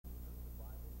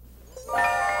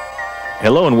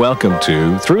Hello and welcome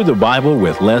to Through the Bible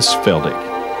with Les Feldick.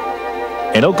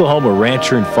 An Oklahoma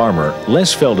rancher and farmer,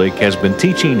 Les Feldick has been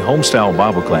teaching homestyle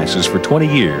Bible classes for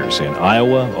 20 years in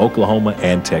Iowa, Oklahoma,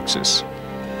 and Texas.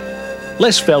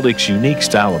 Les Feldick's unique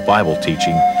style of Bible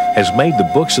teaching has made the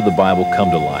books of the Bible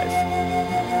come to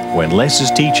life. When Les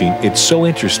is teaching, it's so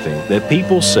interesting that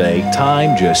people say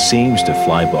time just seems to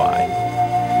fly by.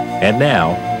 And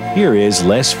now, here is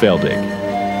Les Feldick.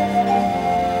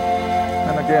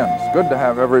 Again, it's good to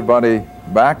have everybody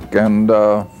back, and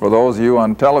for those of you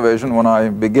on television, when I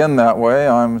begin that way,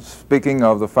 I'm speaking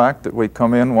of the fact that we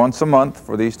come in once a month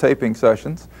for these taping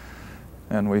sessions,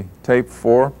 and we tape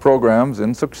 4 programs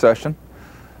in succession,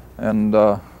 and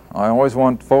I always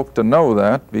want folk to know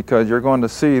that, because you're going to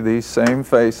see these same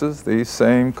faces, these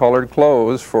same colored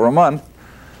clothes for a month,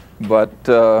 but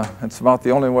it's about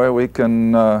the only way we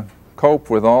can cope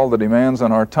with all the demands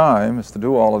on our time, is to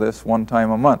do all of this one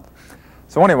time a month.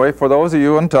 So anyway, for those of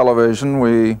you on television,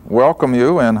 we welcome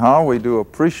you, and how we do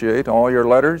appreciate all your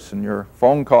letters and your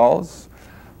phone calls,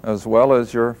 as well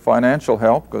as your financial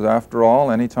help, because after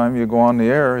all, anytime you go on the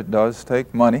air, it does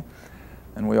take money.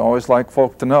 And we always like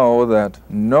folk to know that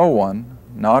no one,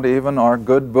 not even our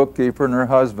good bookkeeper and her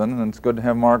husband, and it's good to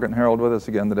have Margaret and Harold with us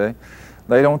again today,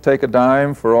 they don't take a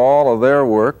dime for all of their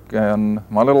work. And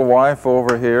my little wife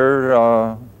over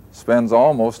here spends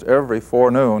almost every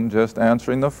forenoon just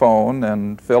answering the phone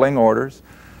and filling orders,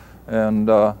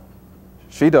 and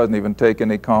she doesn't even take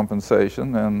any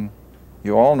compensation, and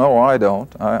you all know I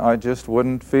don't. I just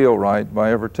wouldn't feel right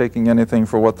by ever taking anything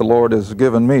for what the Lord has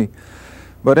given me.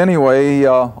 But anyway,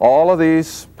 all of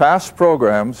these past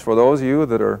programs, for those of you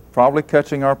that are probably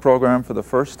catching our program for the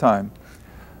first time,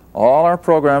 all our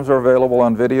programs are available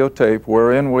on videotape,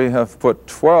 wherein we have put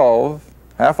 12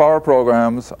 half-hour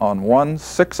programs on one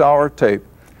 6-hour tape.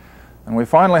 And we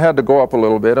finally had to go up a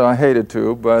little bit. I hated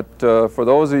to, but for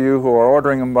those of you who are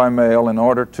ordering them by mail, in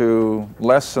order to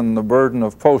lessen the burden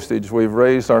of postage, we've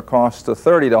raised our cost to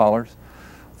 $30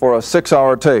 for a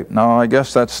 6-hour tape. Now, I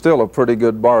guess that's still a pretty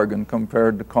good bargain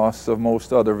compared to costs of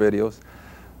most other videos.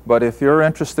 But if you're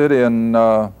interested in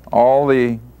all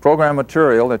the program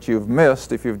material that you've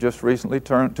missed, if you've just recently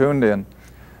tuned in,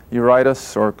 you write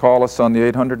us or call us on the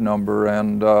 800 number,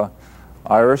 and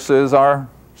Iris is our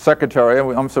secretary.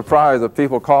 I'm surprised that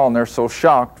people call and they're so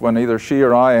shocked when either she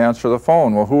or I answer the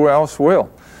phone. Well, who else will?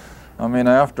 I mean,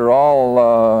 after all,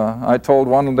 I told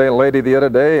one lady the other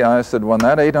day, I said, when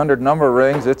that 800 number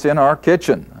rings, it's in our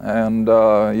kitchen, and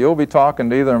you'll be talking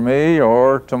to either me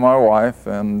or to my wife,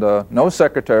 and no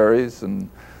secretaries and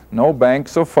no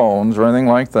banks of phones or anything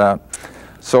like that.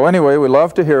 So anyway, we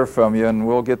love to hear from you, and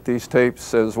we'll get these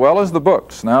tapes as well as the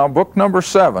books. Now, book number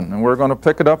 7, and we're going to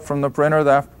pick it up from the printer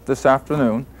this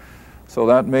afternoon. So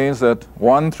that means that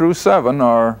 1 through 7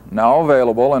 are now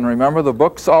available, and remember, the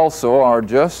books also are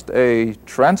just a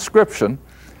transcription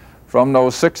from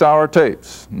those 6-hour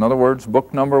tapes. In other words,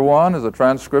 book number 1 is a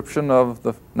transcription of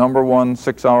the number 1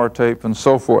 6-hour tape, and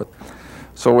so forth.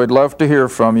 So we'd love to hear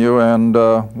from you, and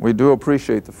we do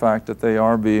appreciate the fact that they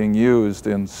are being used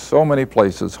in so many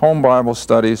places, home Bible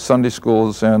studies, Sunday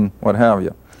schools, and what have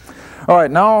you. All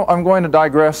right, now I'm going to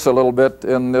digress a little bit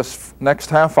in this next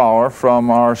half hour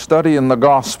from our study in the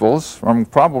Gospels. I'm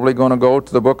probably going to go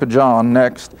to the book of John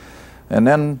next, and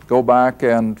then go back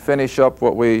and finish up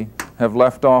what we have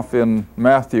left off in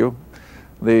Matthew,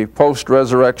 the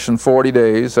post-resurrection 40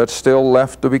 days. That's still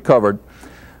left to be covered.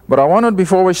 But I wanted,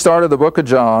 before we started the book of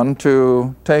John,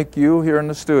 to take you here in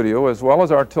the studio, as well as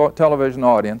our television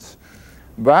audience,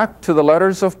 back to the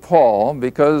letters of Paul,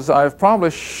 because I've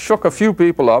probably shook a few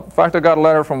people up. In fact, I got a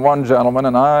letter from one gentleman,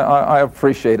 and I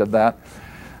appreciated that.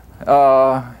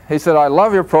 He said, I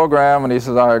love your program, and he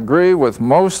says, I agree with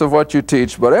most of what you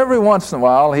teach, but every once in a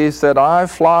while, he said, I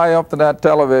fly up to that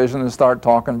television and start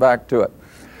talking back to it.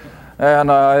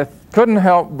 And I couldn't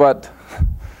help but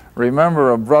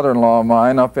remember a brother-in-law of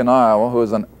mine up in Iowa who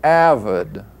is an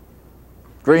avid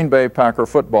Green Bay Packer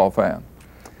football fan.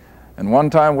 And one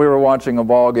time we were watching a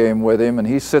ball game with him, and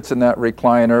he sits in that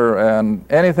recliner, and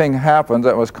anything happens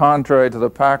that was contrary to the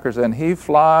Packers, and he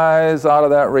flies out of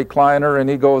that recliner, and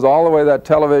he goes all the way to that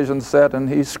television set, and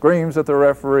he screams at the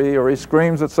referee, or he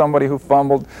screams at somebody who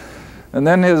fumbled. And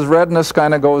then his redness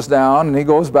kind of goes down, and he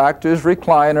goes back to his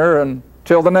recliner and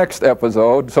till the next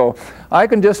episode. So I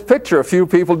can just picture a few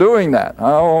people doing that.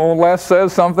 Oh, Les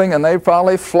says something, and they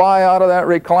probably fly out of that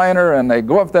recliner, and they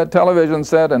go up that television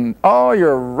set, and, oh,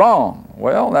 you're wrong.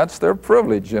 Well, that's their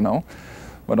privilege, you know.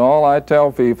 But all I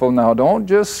tell people, now, don't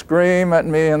just scream at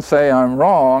me and say I'm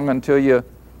wrong until you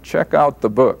check out the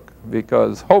book,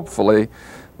 because hopefully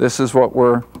this is what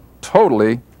we're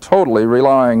totally totally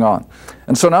relying on.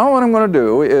 And so now what I'm going to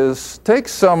do is take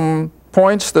some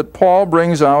points that Paul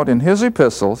brings out in his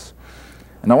epistles,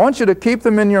 and I want you to keep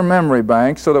them in your memory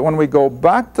bank so that when we go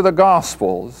back to the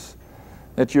Gospels,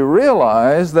 that you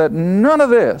realize that none of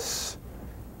this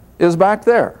is back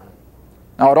there.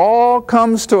 Now it all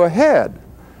comes to a head.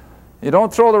 You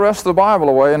don't throw the rest of the Bible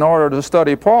away in order to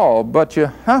study Paul, but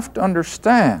you have to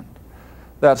understand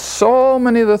that so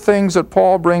many of the things that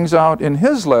Paul brings out in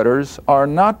his letters are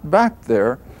not back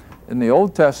there in the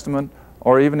Old Testament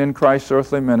or even in Christ's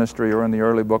earthly ministry or in the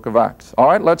early book of Acts. All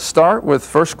right, let's start with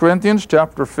 1 Corinthians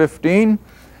chapter 15,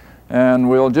 and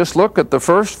we'll just look at the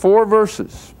first 4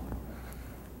 verses.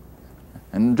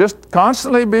 And just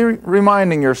constantly be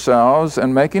reminding yourselves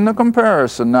and making the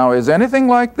comparison. Now, is anything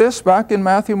like this back in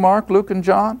Matthew, Mark, Luke, and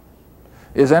John?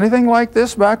 Is anything like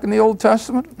this back in the Old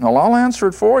Testament? Well, I'll answer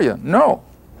it for you. No.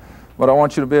 But I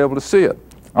want you to be able to see it.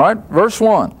 All right, verse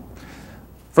 1.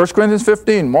 1 Corinthians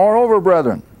 15, moreover,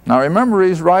 brethren. Now remember,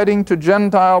 he's writing to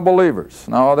Gentile believers.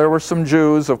 Now there were some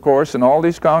Jews, of course, in all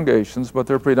these congregations, but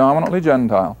they're predominantly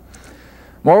Gentile.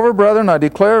 Moreover, brethren, I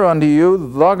declare unto you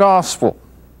the gospel,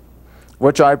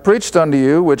 which I preached unto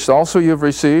you, which also you have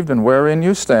received, and wherein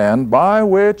you stand, by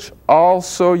which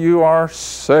also you are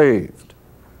saved.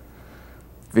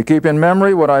 If you keep in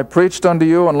memory what I preached unto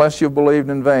you, unless you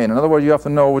believed in vain. In other words, you have to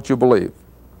know what you believe.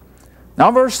 Now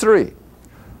verse 3.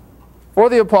 For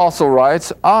the apostle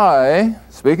writes, I,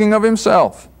 speaking of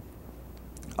himself,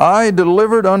 I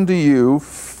delivered unto you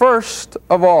first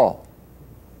of all.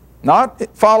 Not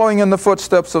following in the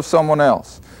footsteps of someone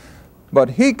else,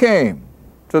 but he came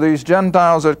to these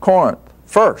Gentiles at Corinth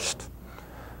first.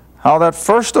 How that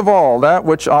first of all, that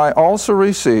which I also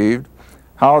received,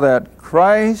 how that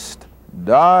Christ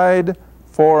died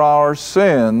for our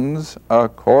sins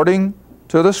according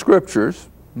to the Scriptures,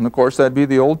 and of course that'd be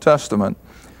the Old Testament,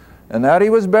 and that he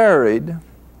was buried,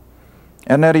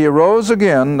 and that he arose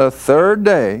again the 3rd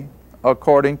day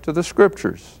according to the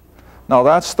Scriptures. Now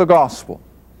that's the gospel.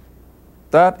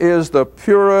 That is the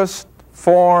purest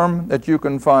form that you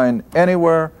can find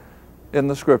anywhere in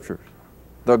the Scriptures.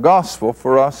 The gospel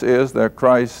for us is that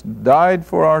Christ died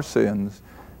for our sins,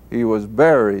 he was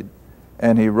buried,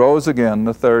 and he rose again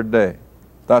the 3rd day.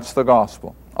 That's the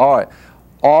gospel. All right.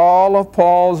 All of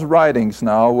Paul's writings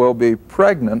now will be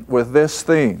pregnant with this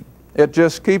theme. It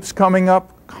just keeps coming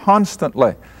up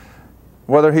constantly.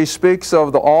 Whether he speaks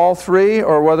of the all three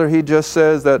or whether he just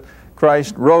says that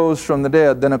Christ rose from the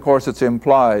dead, then of course it's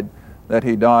implied that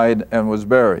he died and was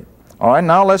buried. All right,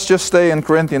 now let's just stay in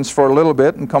Corinthians for a little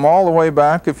bit and come all the way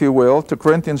back, if you will, to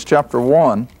Corinthians chapter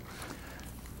 1.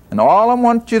 And all I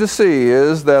want you to see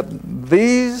is that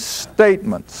these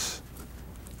statements,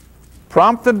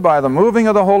 prompted by the moving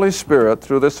of the Holy Spirit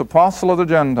through this apostle of the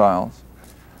Gentiles,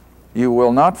 you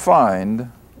will not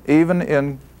find even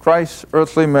in Christ's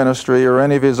earthly ministry or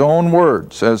any of his own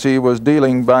words as he was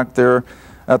dealing back there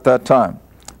at that time.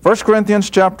 1 Corinthians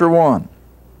chapter 1,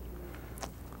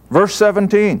 verse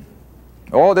 17.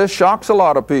 Oh, this shocks a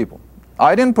lot of people.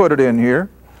 I didn't put it in here.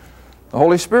 The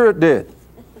Holy Spirit did.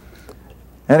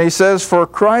 And he says, for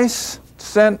Christ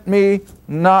sent me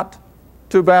not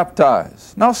to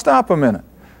baptize. Now stop a minute.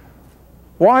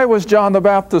 Why was John the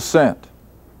Baptist sent?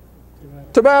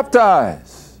 To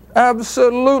baptize.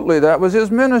 Absolutely, that was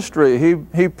his ministry.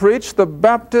 He preached the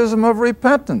baptism of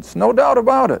repentance, no doubt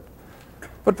about it.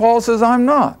 But Paul says, I'm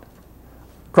not.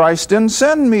 Christ didn't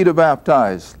send me to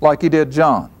baptize like he did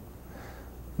John.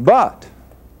 But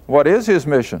what is his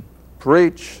mission?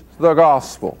 Preach the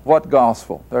gospel. What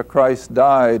gospel? That Christ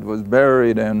died, was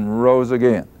buried, and rose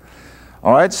again.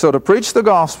 All right, so to preach the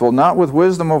gospel, not with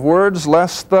wisdom of words,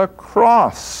 lest the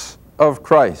cross of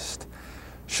Christ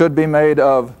should be made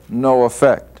of no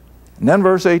effect. And then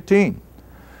verse 18,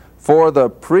 for the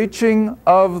preaching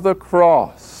of the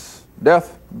cross,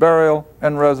 death, burial,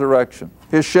 and resurrection,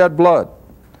 his shed blood,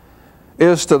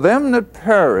 is to them that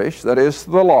perish, that is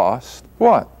to the lost,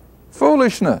 what?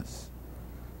 Foolishness.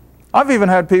 I've even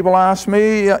had people ask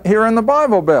me here in the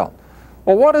Bible Belt,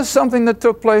 well, what does something that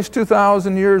took place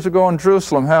 2,000 years ago in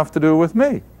Jerusalem have to do with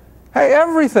me? Hey,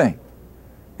 everything.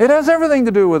 It has everything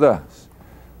to do with us.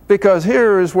 Because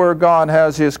here is where God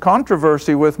has his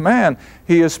controversy with man.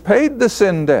 He has paid the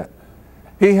sin debt.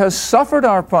 He has suffered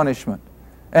our punishment.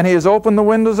 And he has opened the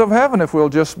windows of heaven if we'll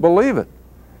just believe it,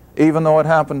 even though it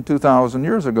happened 2,000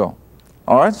 years ago.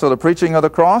 All right, so the preaching of the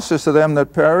cross is to them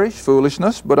that perish,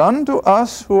 foolishness, but unto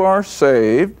us who are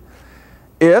saved,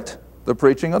 it, the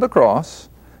preaching of the cross,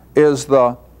 is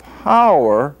the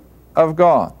power of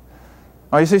God.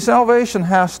 Now you see, salvation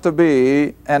has to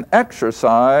be an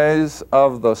exercise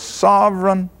of the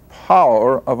sovereign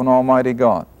power of an almighty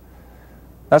God.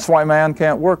 That's why man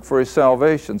can't work for his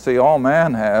salvation. See, all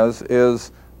man has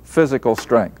is physical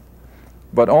strength.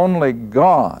 But only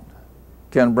God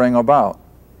can bring about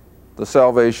the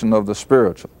salvation of the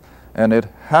spiritual. And it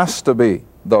has to be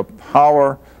the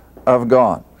power of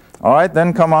God. All right,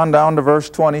 then come on down to verse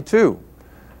 22.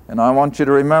 And I want you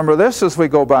to remember this as we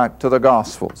go back to the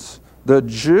Gospels. The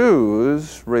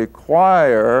Jews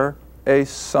require a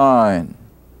sign.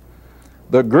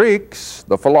 The Greeks,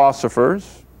 the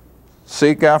philosophers,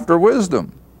 seek after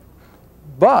wisdom.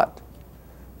 But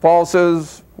Paul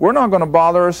says, we're not going to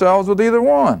bother ourselves with either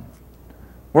one.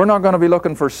 We're not going to be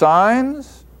looking for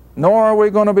signs, nor are we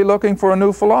going to be looking for a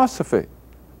new philosophy.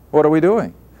 What are we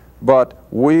doing? But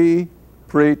we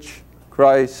preach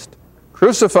Christ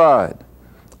crucified,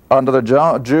 unto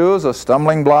the Jews a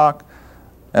stumbling block,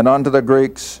 and unto the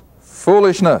Greeks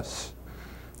foolishness.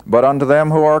 But unto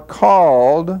them who are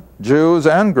called, Jews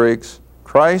and Greeks,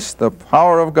 Christ the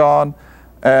power of God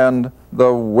and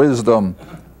the wisdom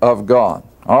of God.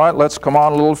 All right, let's come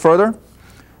on a little further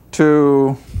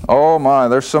to, oh my,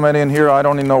 there's so many in here I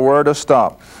don't even know where to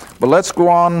stop. But let's go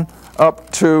on up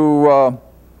to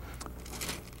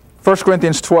 1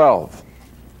 Corinthians 12.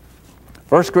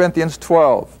 1 Corinthians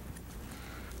 12.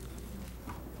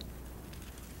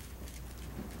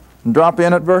 And drop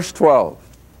in at verse 12.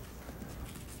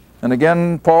 And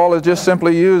again, Paul is just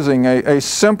simply using a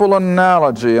simple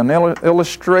analogy, an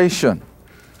illustration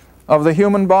of the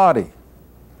human body.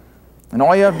 And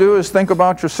all you have to do is think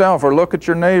about yourself or look at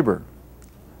your neighbor.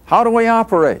 How do we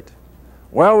operate?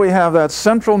 Well, we have that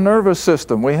central nervous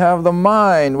system. We have the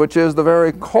mind, which is the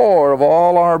very core of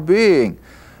all our being.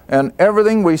 And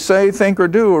everything we say, think, or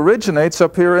do originates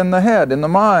up here in the head, in the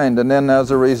mind. And then as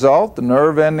a result, the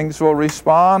nerve endings will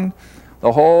respond.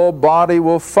 The whole body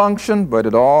will function, but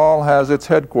it all has its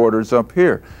headquarters up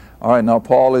here. All right, now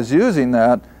Paul is using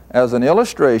that as an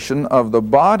illustration of the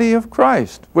body of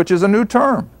Christ, which is a new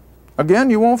term.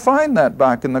 Again, you won't find that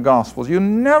back in the Gospels. You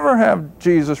never have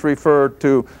Jesus refer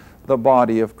to the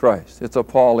body of Christ. It's a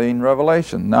Pauline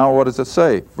revelation. Now what does it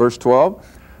say? Verse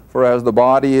 12. For as the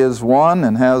body is one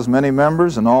and has many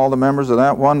members, and all the members of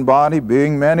that one body,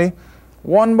 being many,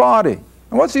 one body.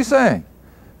 And what's he saying?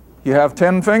 You have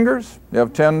 10 fingers, you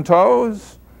have 10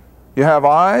 toes, you have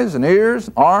eyes and ears,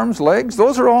 arms, legs.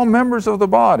 Those are all members of the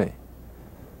body.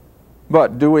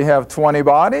 But do we have 20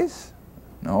 bodies?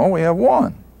 No, we have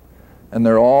one. And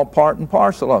they're all part and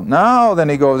parcel of. Now then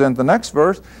he goes into the next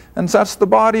verse, and that's the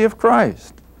body of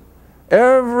Christ.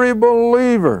 Every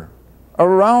believer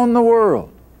around the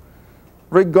world,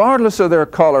 regardless of their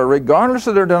color, regardless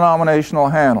of their denominational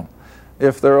handle,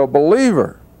 if they're a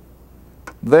believer,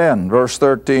 then, verse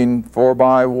 13, for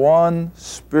by one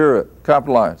Spirit,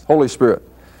 capitalized, Holy Spirit,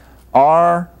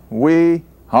 are we,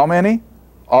 how many?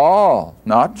 All,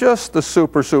 not just the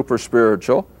super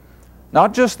spiritual,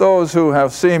 not just those who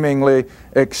have seemingly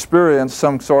experienced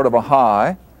some sort of a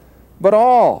high, but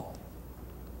all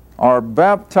are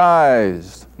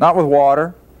baptized, not with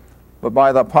water, but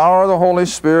by the power of the Holy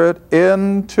Spirit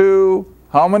into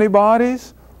how many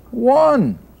bodies?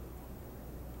 One.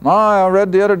 I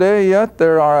read the other day, yet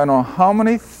there are, I don't know how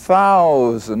many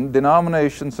thousand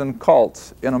denominations and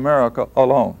cults in America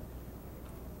alone.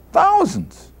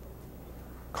 Thousands.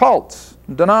 Cults,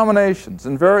 denominations,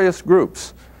 and various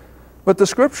groups. But the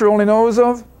Scripture only knows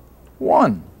of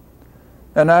one.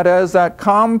 And that is that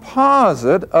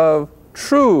composite of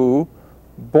true,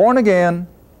 born-again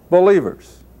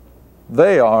believers.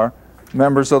 They are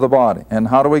members of the body. And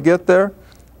how do we get there?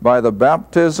 By the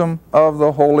baptism of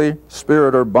the Holy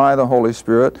Spirit, or by the Holy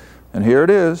Spirit. And here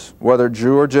it is, whether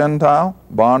Jew or Gentile,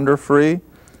 bond or free,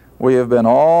 we have been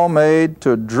all made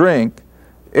to drink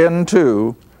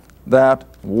into that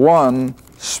one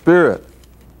Spirit.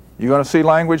 You going to see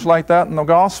language like that in the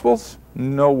Gospels?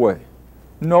 No way.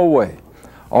 No way.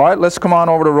 All right, let's come on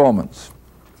over to Romans.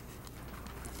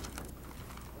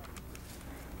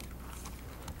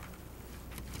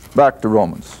 Back to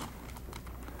Romans.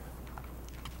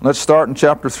 Let's start in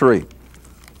chapter 3.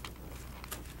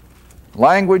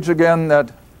 Language again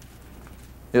that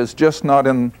is just not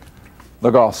in the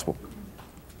Gospel.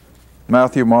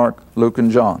 Matthew, Mark, Luke,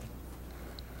 and John.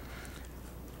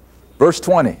 Verse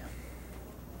 20.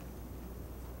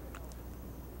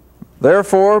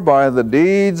 Therefore, by the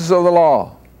deeds of the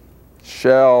law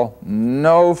shall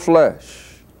no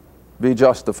flesh be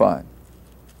justified.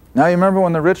 Now you remember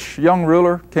when the rich young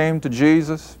ruler came to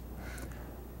Jesus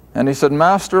and he said,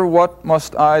 Master, what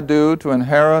must I do to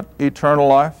inherit eternal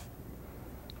life?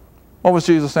 What was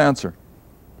Jesus' answer?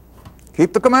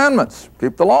 Keep the commandments,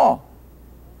 keep the law.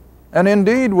 And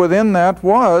indeed within that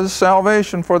was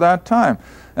salvation for that time.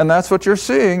 And that's what you're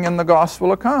seeing in the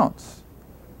gospel accounts.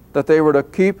 that they were to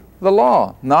keep the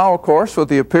law. Now, of course, with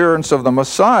the appearance of the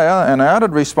Messiah, an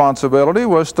added responsibility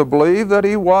was to believe that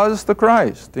he was the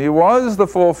Christ. He was the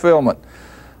fulfillment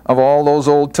of all those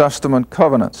Old Testament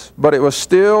covenants. But it was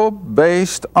still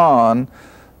based on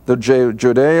the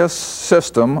Judaic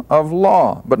system of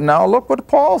law. But now look what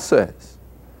Paul says.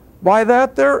 By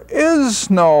that there is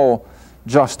no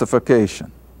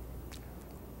justification.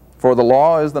 For the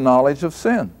law is the knowledge of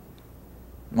sin.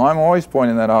 I'm always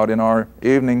pointing that out in our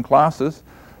evening classes.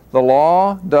 The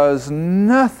law does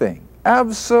nothing,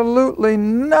 absolutely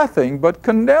nothing, but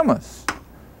condemn us.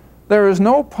 There is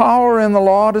no power in the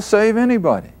law to save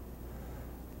anybody.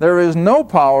 There is no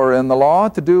power in the law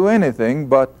to do anything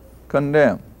but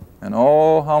condemn. And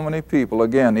oh, how many people,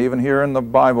 again, even here in the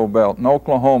Bible Belt, in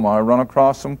Oklahoma, I run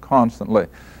across them constantly.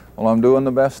 Well, I'm doing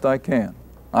the best I can.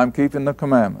 I'm keeping the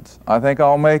commandments. I think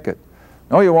I'll make it.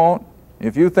 No, you won't.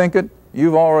 If you think it,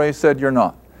 you've already said you're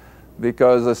not.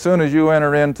 Because as soon as you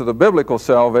enter into the biblical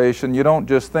salvation, you don't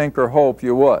just think or hope,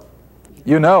 you what?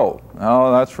 You know.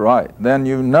 Oh, that's right. Then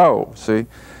you know, see.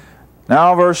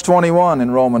 Now verse 21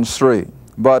 in Romans 3.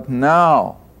 But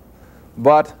now.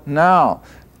 Now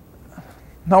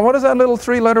what does that little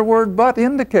three-letter word but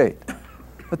indicate?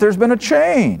 That there's been a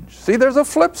change. See, there's a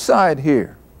flip side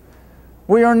here.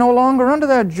 We are no longer under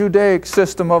that Judaic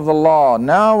system of the law.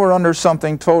 Now we're under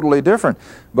something totally different.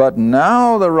 But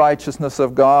now the righteousness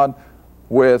of God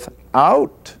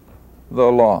without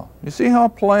the law. You see how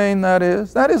plain that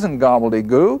is? That isn't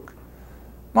gobbledygook.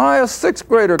 A sixth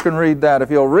grader can read that. If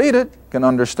he'll read it, can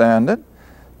understand it.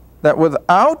 That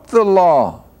without the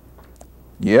law,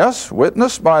 yes,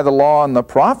 witnessed by the law and the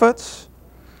prophets,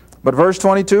 but verse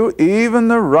 22, even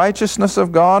the righteousness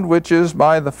of God, which is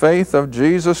by the faith of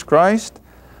Jesus Christ,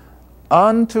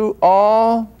 unto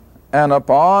all and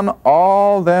upon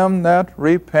all them that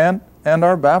repent and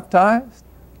are baptized?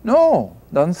 No,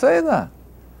 doesn't say that.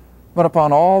 But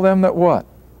upon all them that what?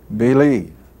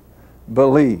 Believe.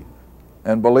 Believe.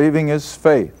 And believing is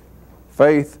faith.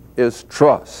 Faith is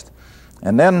trust.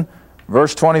 And then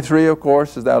verse 23, of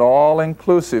course, is that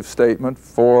all-inclusive statement,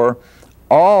 for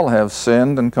all have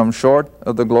sinned and come short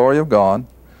of the glory of God.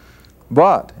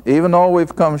 But even though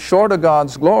we've come short of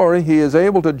God's glory, He is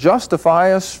able to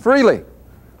justify us freely.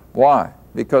 Why?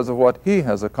 Because of what He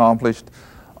has accomplished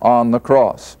on the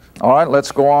cross. All right,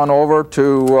 let's go on over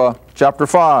to chapter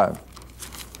 5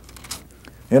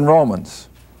 in Romans.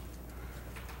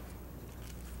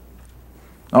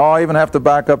 Oh, I even have to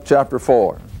back up chapter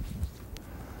 4.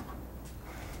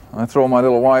 I throw my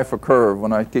little wife a curve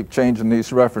when I keep changing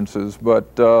these references,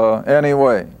 but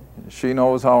anyway, she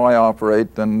knows how I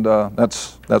operate, and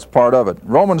that's part of it.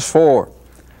 Romans 4,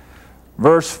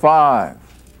 verse 5.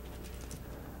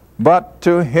 But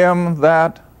to him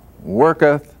that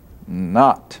worketh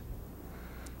not,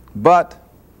 but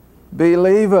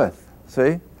believeth,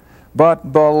 see?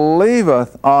 But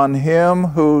believeth on him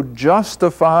who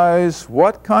justifies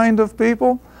what kind of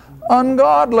people?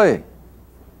 Ungodly.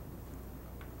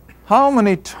 How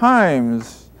many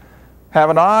times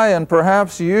haven't I, and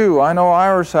perhaps you, I know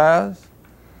Iris has,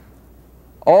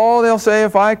 oh, they'll say,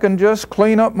 if I can just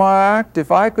clean up my act,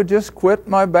 if I could just quit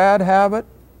my bad habit,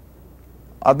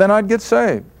 then I'd get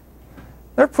saved.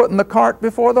 They're putting the cart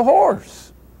before the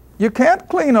horse. You can't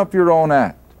clean up your own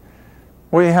act.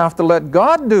 We have to let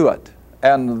God do it,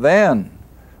 and then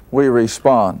we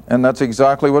respond. And that's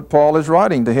exactly what Paul is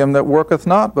writing. To him that worketh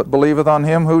not, but believeth on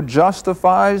him who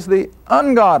justifies the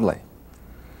ungodly.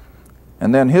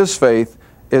 And then his faith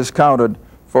is counted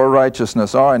for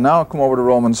righteousness. All right, now come over to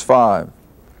Romans 5.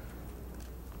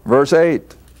 Verse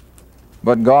 8.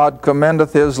 But God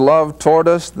commendeth his love toward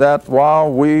us, that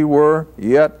while we were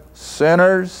yet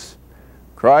sinners,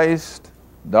 Christ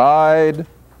died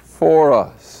for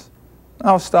us.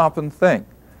 Now stop and think.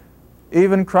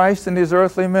 Even Christ in his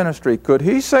earthly ministry, could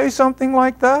he say something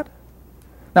like that?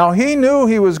 Now he knew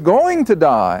he was going to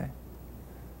die.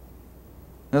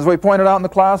 As we pointed out in the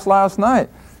class last night,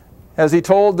 as he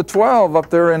told the 12 up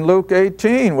there in Luke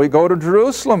 18, we go to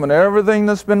Jerusalem and everything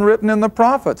that's been written in the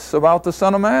prophets about the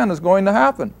Son of Man is going to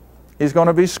happen. He's going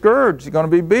to be scourged, he's going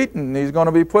to be beaten, he's going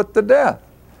to be put to death.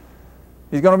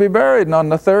 He's going to be buried, and on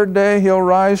the third day he'll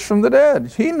rise from the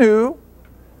dead. He knew.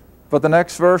 But the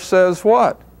next verse says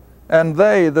what? And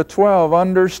they, the 12,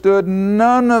 understood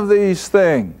none of these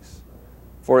things,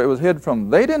 for it was hid from them.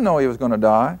 They didn't know he was going to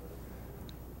die.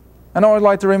 And I always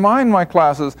like to remind my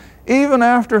classes, even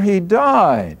after he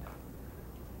died,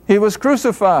 he was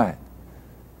crucified.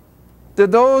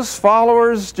 Did those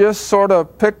followers just sort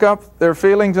of pick up their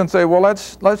feelings and say, well,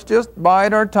 let's just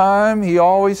bide our time? He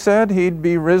always said he'd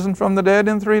be risen from the dead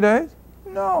in 3 days?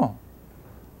 No.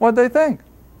 What'd they think?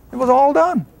 It was all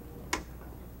done.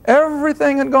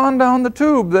 Everything had gone down the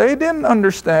tube. They didn't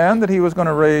understand that he was going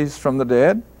to raise from the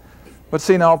dead. But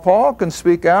see, now Paul can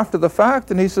speak after the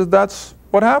fact, and he says that's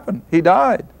what happened. He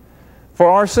died for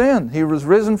our sin. He was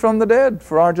risen from the dead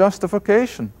for our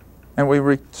justification. And we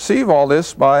receive all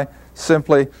this by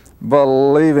simply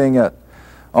believing it.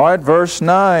 All right, verse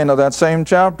 9 of that same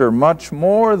chapter. Much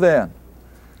more then,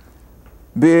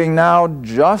 being now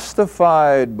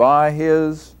justified by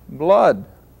his blood,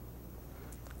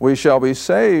 we shall be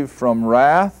saved from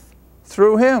wrath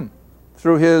through him,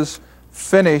 through his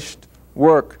finished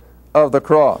work of the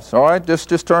cross. All right,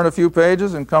 just turn a few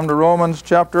pages and come to Romans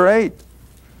chapter 8.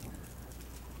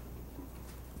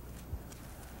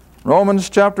 Romans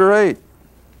chapter 8.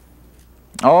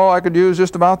 Oh, I could use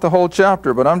just about the whole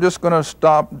chapter, but I'm just going to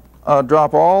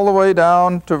drop all the way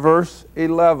down to verse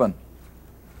 11.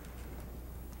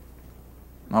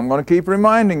 I'm going to keep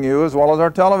reminding you, as well as our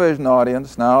television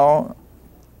audience, now,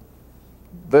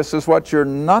 this is what you're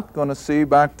not going to see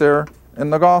back there in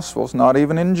the Gospels, not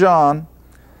even in John.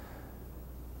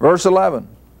 Verse 11,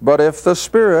 but if the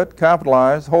Spirit,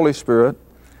 capitalized, Holy Spirit,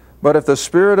 but if the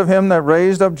Spirit of him that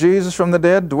raised up Jesus from the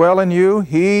dead dwell in you,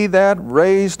 he that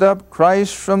raised up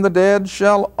Christ from the dead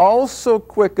shall also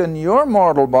quicken your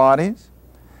mortal bodies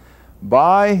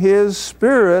by his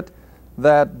Spirit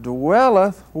that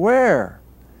dwelleth where?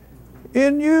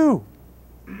 In you.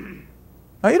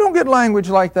 Now you don't get language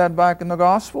like that back in the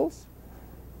Gospels.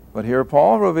 But here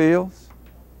Paul reveals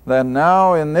that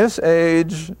now in this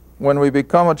age, when we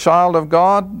become a child of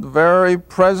God, the very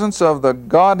presence of the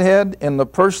Godhead in the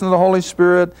person of the Holy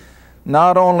Spirit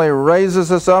not only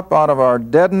raises us up out of our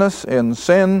deadness in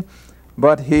sin,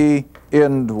 but he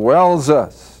indwells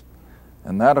us.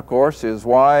 And that, of course, is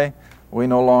why we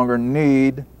no longer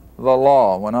need the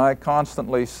law. When I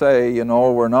constantly say, you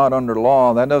know, we're not under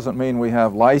law, that doesn't mean we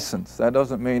have license. That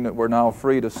doesn't mean that we're now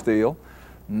free to steal.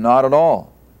 Not at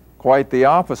all. Quite the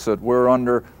opposite. We're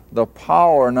under the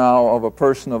power now of a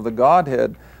person of the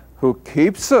Godhead who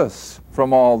keeps us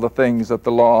from all the things that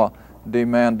the law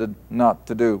demanded not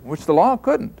to do, which the law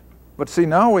couldn't. But see,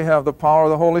 now we have the power of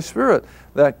the Holy Spirit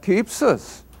that keeps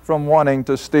us from wanting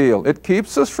to steal. It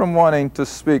keeps us from wanting to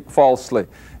speak falsely.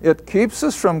 It keeps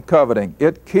us from coveting.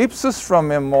 It keeps us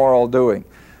from immoral doing.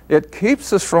 It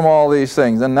keeps us from all these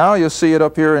things. And now you see it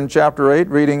up here in chapter 8,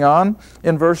 reading on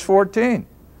in verse 14.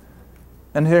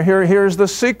 And here's the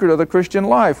secret of the Christian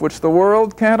life, which the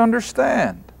world can't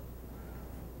understand.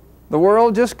 The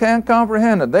world just can't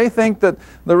comprehend it. They think that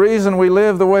the reason we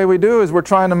live the way we do is we're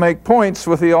trying to make points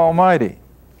with the Almighty.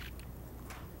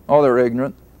 Oh, they're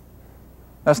ignorant.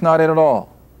 That's not it at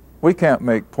all. We can't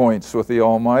make points with the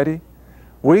Almighty.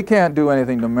 We can't do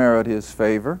anything to merit His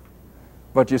favor.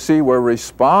 But you see, we're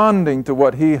responding to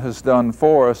what He has done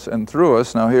for us and through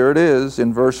us. Now here it is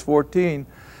in verse 14.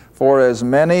 For as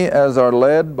many as are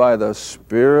led by the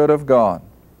Spirit of God.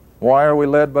 Why are we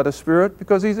led by the Spirit?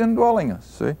 Because He's indwelling us,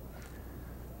 see?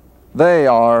 They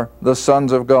are the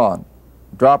sons of God.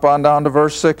 Drop on down to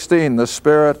verse 16. The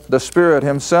Spirit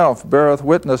Himself beareth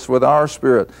witness with our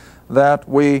spirit that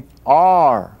we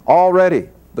are already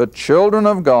the children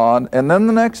of God. And then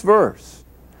the next verse.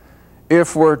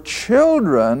 If we're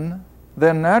children,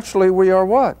 then naturally we are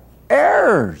what?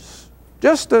 Heirs.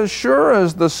 Just as sure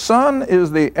as the Son is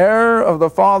the heir of the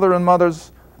father and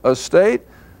mother's estate,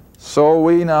 so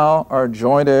we now are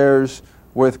joint heirs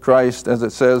with Christ, as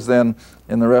it says then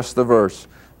in the rest of the verse.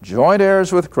 Joint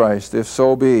heirs with Christ, if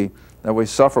so be that we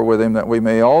suffer with Him, that we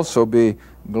may also be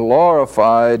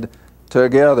glorified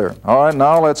together. All right,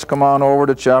 now let's come on over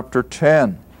to chapter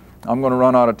 10. I'm going to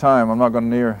run out of time. I'm not going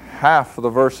to near half of the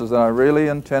verses that I really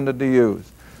intended to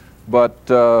use. But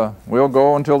we'll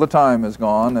go until the time is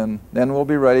gone, and then we'll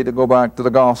be ready to go back to the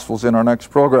Gospels in our next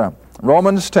program.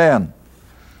 Romans 10,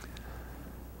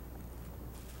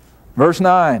 verse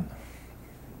 9.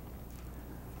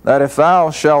 That if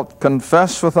thou shalt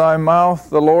confess with thy mouth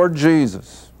the Lord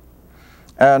Jesus,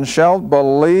 and shalt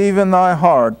believe in thy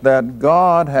heart that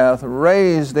God hath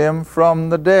raised Him from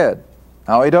the dead.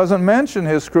 Now, he doesn't mention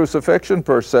His crucifixion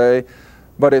per se,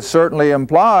 but it's certainly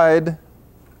implied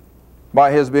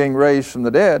by His being raised from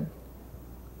the dead.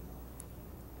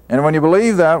 And when you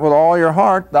believe that with all your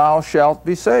heart, thou shalt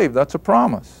be saved. That's a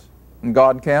promise. And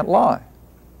God can't lie.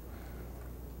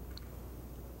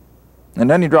 And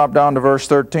then you drop down to verse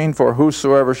 13, for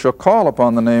whosoever shall call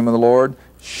upon the name of the Lord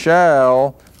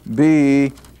shall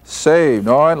be saved.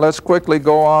 All right, let's quickly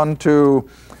go on to,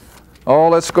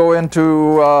 let's go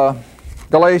into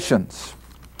Galatians.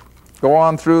 Go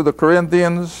on through the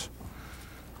Corinthians.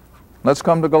 Let's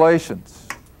come to Galatians,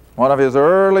 one of his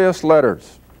earliest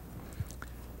letters.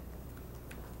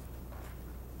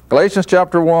 Galatians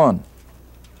chapter 1.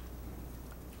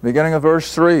 beginning of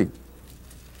verse 3.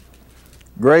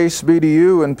 Grace be to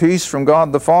you and peace from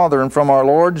God the Father and from our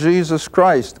Lord Jesus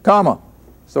Christ, comma.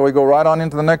 So we go right on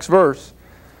into the next verse.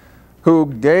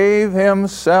 Who gave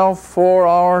himself for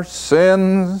our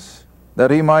sins,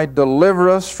 that he might deliver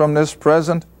us from this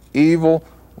present evil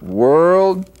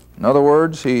world. In other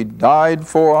words, he died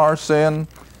for our sin,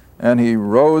 and he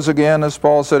rose again, as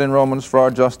Paul said in Romans, for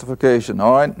our justification.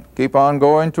 All right, keep on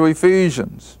going to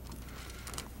Ephesians.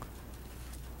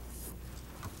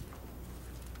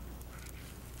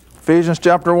 Ephesians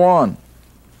chapter 1.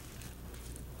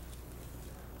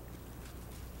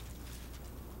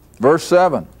 Verse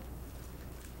 7.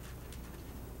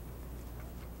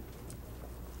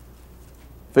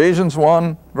 Ephesians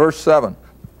 1, verse 7.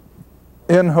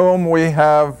 In whom we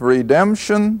have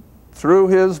redemption through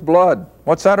his blood.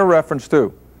 What's that a reference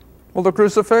to? Well, the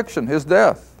crucifixion, his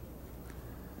death.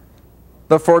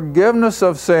 The forgiveness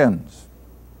of sins,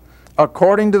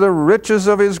 according to the riches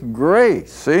of his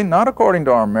grace. See, not according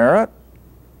to our merit,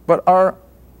 but our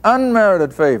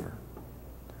unmerited favor,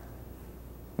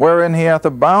 wherein he hath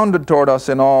abounded toward us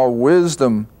in all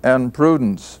wisdom and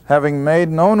prudence, having made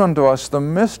known unto us the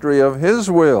mystery of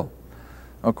his will,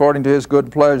 according to his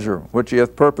good pleasure, which he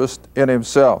hath purposed in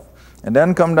himself. And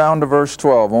then come down to verse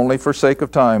 12, only for sake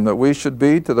of time, that we should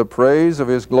be to the praise of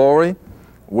his glory,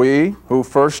 we who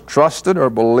first trusted or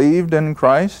believed in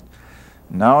Christ.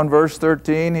 Now in verse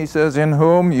 13 he says, in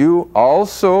whom you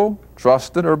also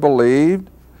trusted or believed,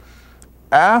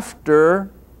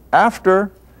 after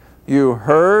you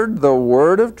heard the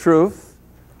word of truth,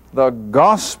 the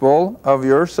gospel of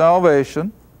your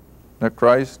salvation, that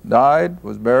Christ died,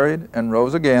 was buried, and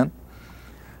rose again,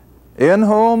 in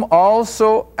whom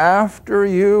also after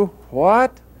you,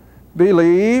 what?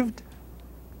 Believed,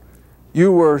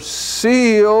 you were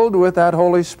sealed with that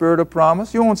Holy Spirit of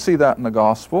promise. You won't see that in the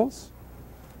Gospels.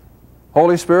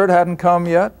 Holy Spirit hadn't come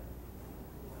yet.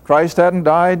 Christ hadn't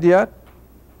died yet.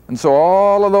 And so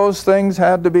all of those things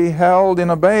had to be held in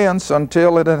abeyance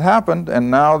until it had happened, and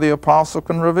now the apostle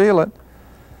can reveal it.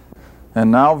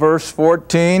 And now verse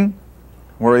 14,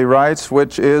 where he writes,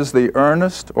 which is the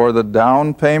earnest or the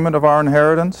down payment of our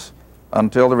inheritance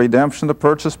until the redemption of the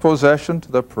purchased possession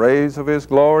to the praise of his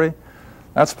glory.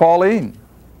 That's Pauline.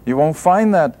 You won't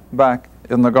find that back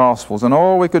in the Gospels. And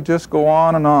oh, we could just go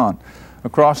on and on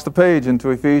across the page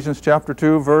into Ephesians chapter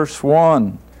 2, verse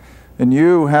 1. And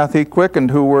you hath he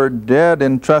quickened who were dead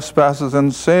in trespasses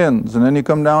and sins. And then you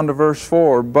come down to verse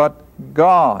 4. But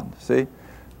God, see,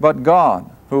 but God,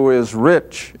 who is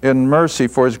rich in mercy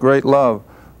for his great love,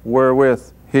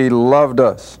 wherewith he loved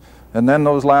us. And then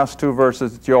those last two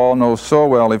verses that you all know so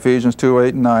well, Ephesians 2,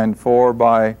 8 and 9. For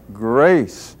by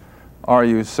grace are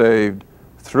you saved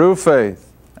through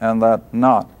faith, and that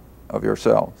not of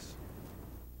yourselves.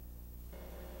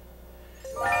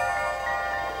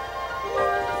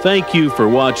 Thank you for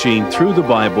watching Through the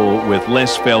Bible with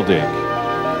Les Feldick,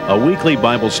 a weekly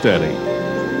Bible study.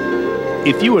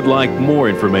 If you would like more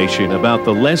information about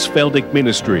the Les Feldick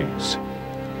Ministries,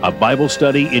 a Bible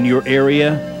study in your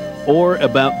area, or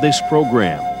about this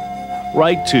program,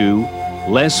 write to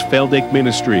Les Feldick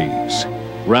Ministries,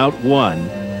 Route 1,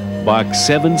 Box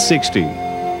 760,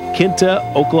 Kinta,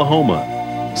 Oklahoma,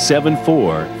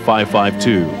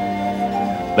 74552.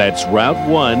 That's Route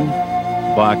 1,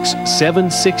 Box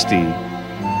 760,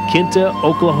 Kinta,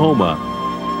 Oklahoma,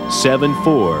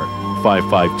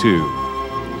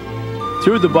 74552.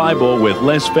 Through the Bible with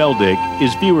Les Feldick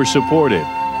is viewer supported,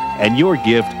 and your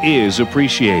gift is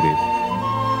appreciated.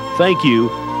 Thank you,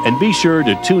 and be sure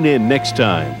to tune in next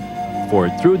time for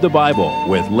Through the Bible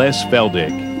with Les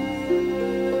Feldick.